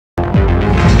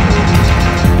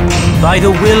By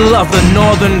the will of the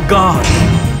Northern God.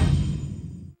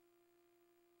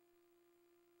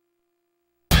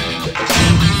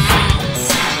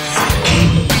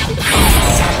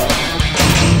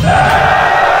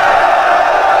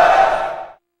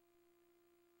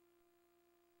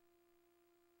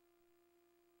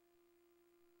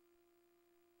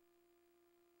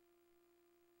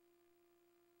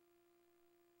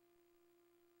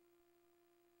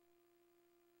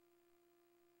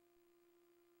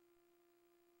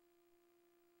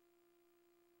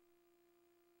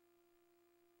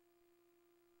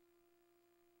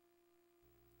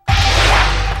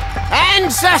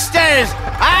 Ancestors,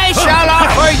 I shall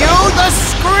offer you the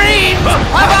screams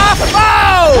of our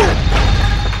foe!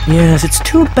 Yes, it's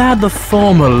too bad the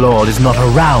former Lord is not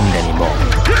around anymore.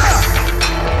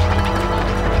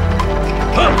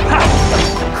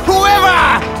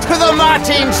 Quiver to the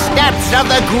marching steps of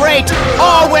the great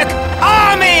Orwick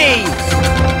army!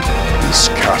 This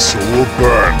castle will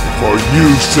burn before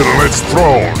you sit on its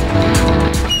throne!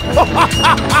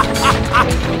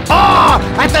 Awe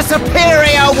at the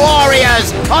superior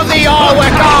warriors of the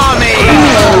Orwick army!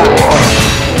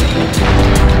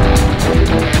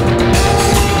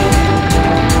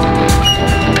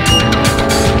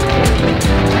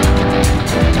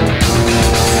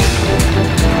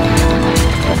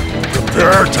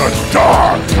 Prepare to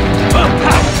die!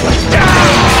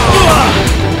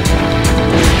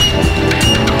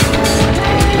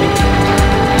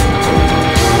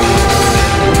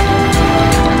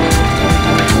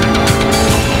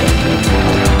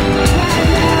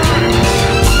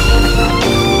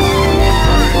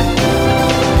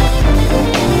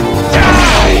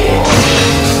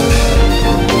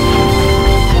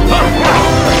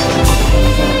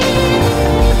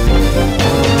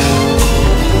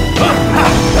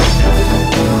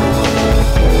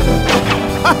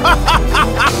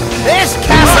 This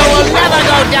castle will never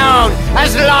go down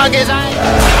as long as I...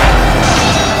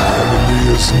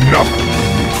 Enemy is nothing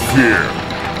you fear.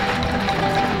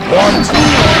 What?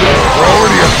 You're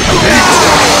already at the gate?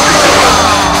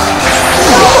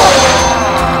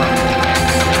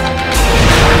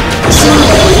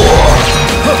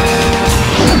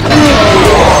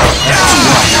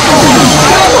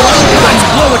 Let's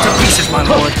blow it to pieces, my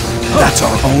lord. That's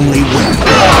our only win.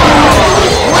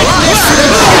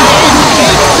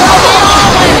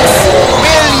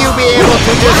 Will you be able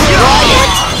to destroy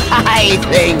it? I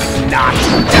think not.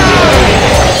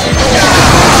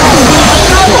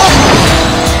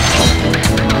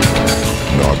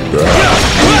 Not bad.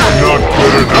 Not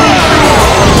good enough.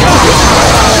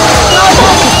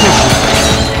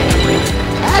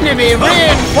 Enemy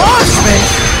reinforcement!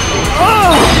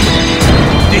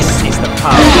 This is the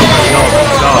power of the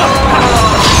Northern God.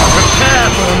 Prepare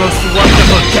for a most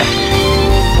wonderful death.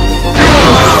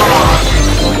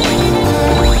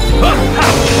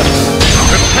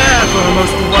 Prepare for a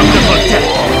most wonderful death.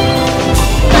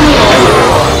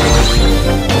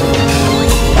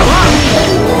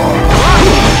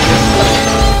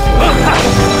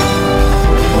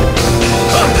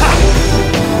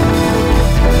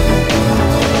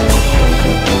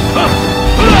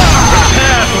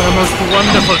 Prepare for a most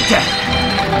wonderful death.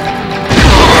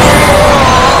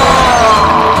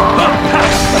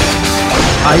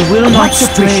 I will not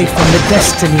stray from the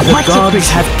destiny the gods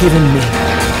have given me.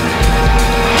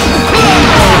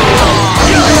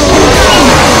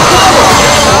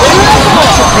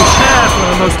 Prepare for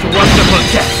a most wonderful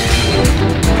death.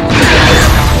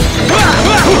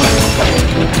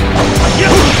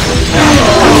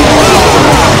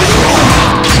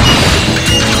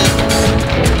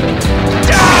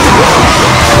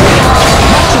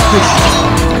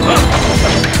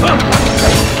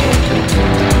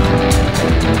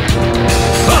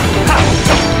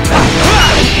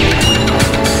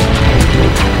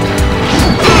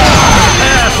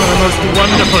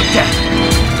 Wonderful death.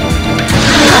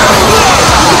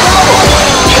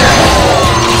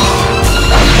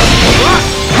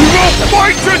 You will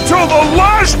fight until the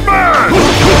last man!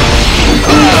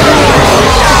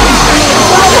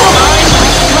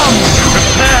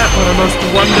 Prepare for a most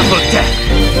wonderful death.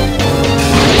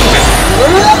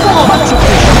 Much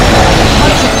appreciated.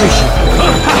 Much appreciated.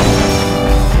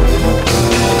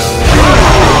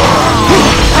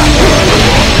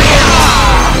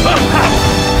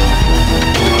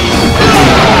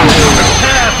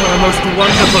 Prepare for a most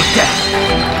wonderful death.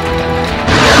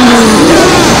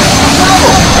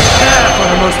 Prepare for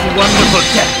a most wonderful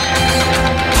death.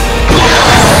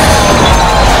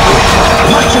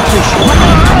 Much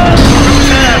appreciated.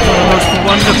 Prepare for a most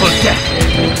wonderful death.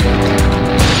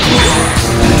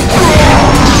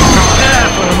 Prepare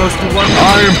for a most wonderful death.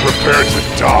 I am Prepare to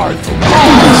die for me.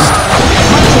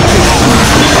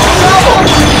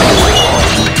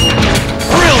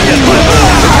 Brilliant!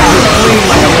 Clean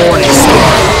like a morning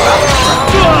star.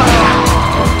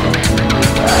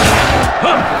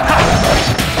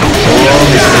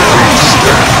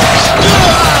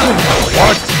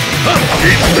 What?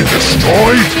 Gate's been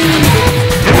destroyed?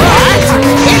 What?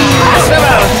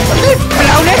 Impossible! They've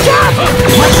blown it up!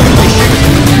 Much appreciated.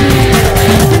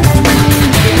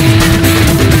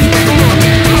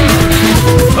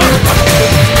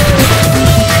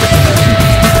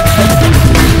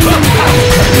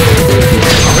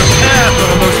 Prepare for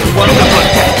the most wonderful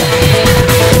death.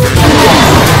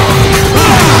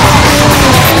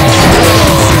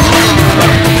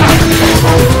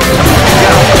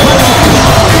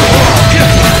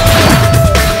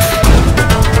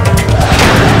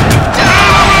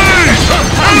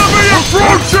 Enemy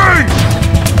approaching!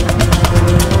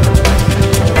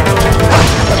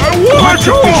 I want to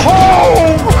go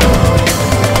home!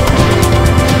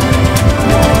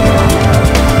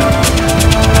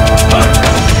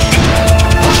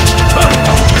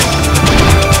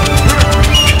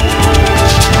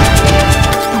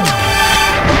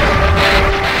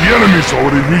 The enemy's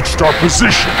already reached our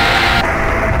position.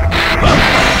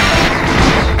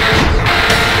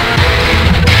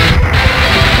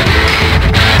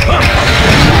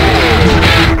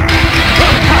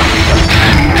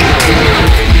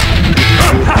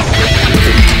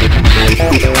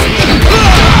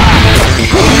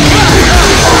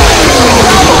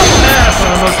 Prepare for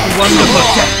the most wonderful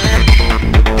death.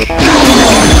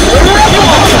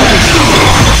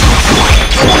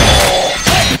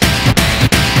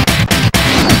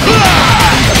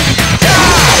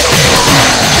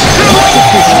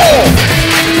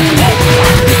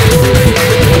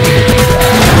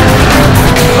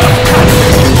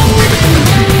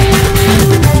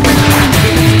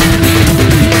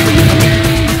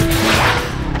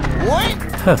 What?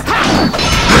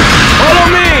 Follow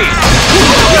me!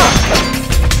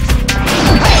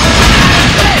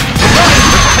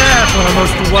 Prepare for the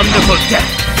most wonderful death.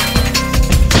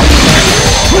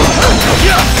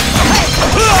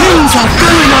 Things are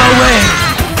going our way.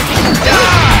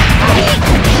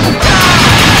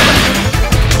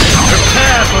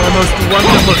 Prepare for the most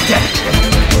wonderful death.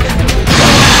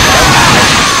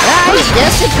 I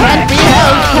guess it can't be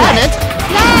helped, can it?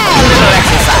 No, a little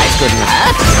exercise couldn't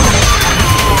hurt.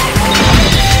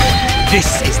 This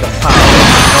is the power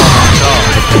of God.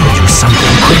 Do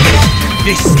something quick.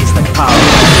 This is the power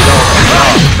of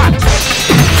God.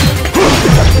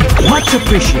 Much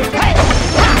appreciated.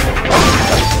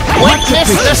 Witness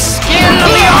the skill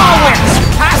of the Orwicks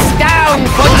passed down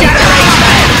for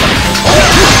generations!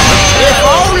 If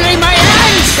only my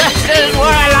ancestors were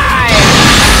alive!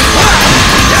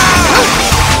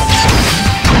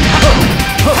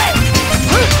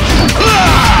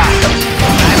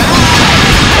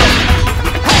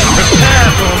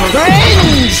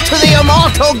 Cringe to the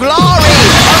immortal glory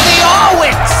of the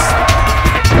Orwicks!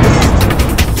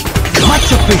 Much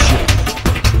appreciated.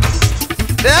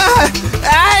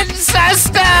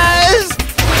 Ancestors!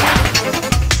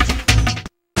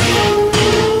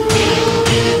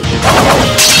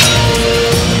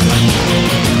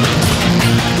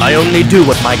 I only do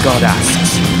what my God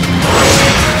asks.